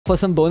For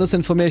some bonus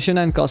information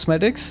and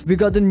cosmetics, we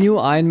got the new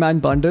Iron Man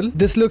bundle.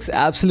 This looks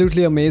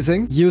absolutely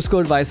amazing. Use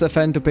code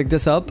VICEFN to pick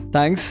this up.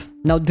 Thanks.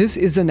 Now this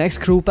is the next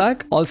crew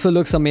pack. Also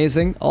looks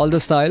amazing. All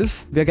the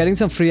styles. We are getting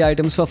some free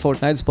items for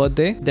Fortnite's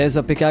birthday. There's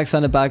a pickaxe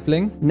and a back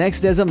bling. Next,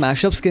 there's a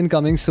mashup skin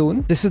coming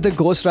soon. This is the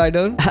Ghost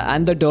Rider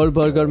and the Door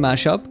Burger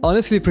mashup.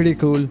 Honestly pretty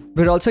cool.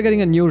 We're also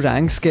getting a new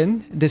rank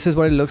skin. This is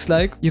what it looks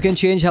like. You can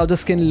change how the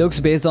skin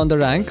looks based on the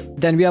rank.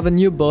 Then we have a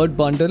new bird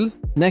bundle.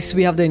 Next,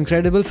 we have the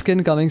Incredible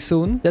skin coming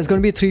soon. There's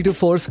going to be 3 to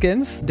 4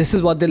 skins. This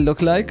is what they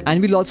look like. And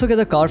we'll also get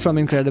a car from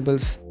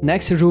Incredibles.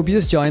 Next,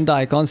 Rubius joined the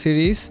Icon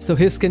series, so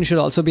his skin should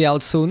also be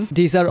out soon.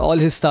 These are all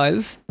his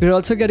styles. We're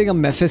also getting a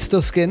Mephisto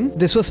skin.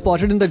 This was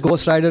spotted in the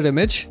Ghost Rider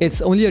image. It's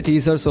only a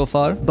teaser so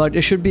far, but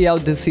it should be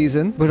out this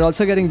season. We're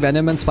also getting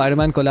Venom and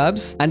Spider-Man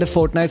collabs and a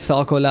Fortnite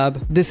Saw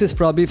collab. This is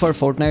probably for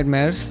Fortnite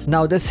mares.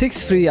 Now, there's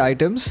 6 free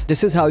items.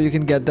 This is how you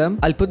can get them.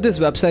 I'll put this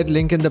website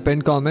link in the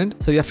pinned comment.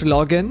 So you have to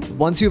log in.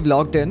 Once you've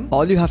logged in,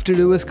 all you have to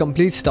do is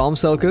complete storm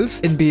circles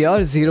in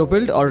BR, zero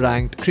build or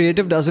ranked.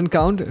 Creative doesn't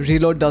count,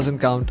 reload doesn't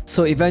count.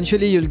 So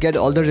eventually you'll get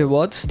all the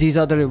rewards. These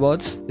are the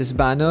rewards. This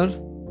banner,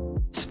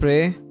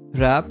 spray,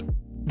 wrap,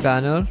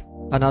 banner,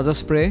 another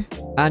spray,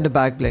 and a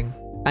back bling.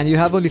 And you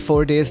have only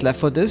 4 days left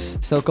for this.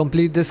 So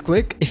complete this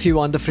quick if you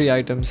want the free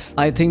items.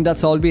 I think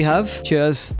that's all we have. Cheers.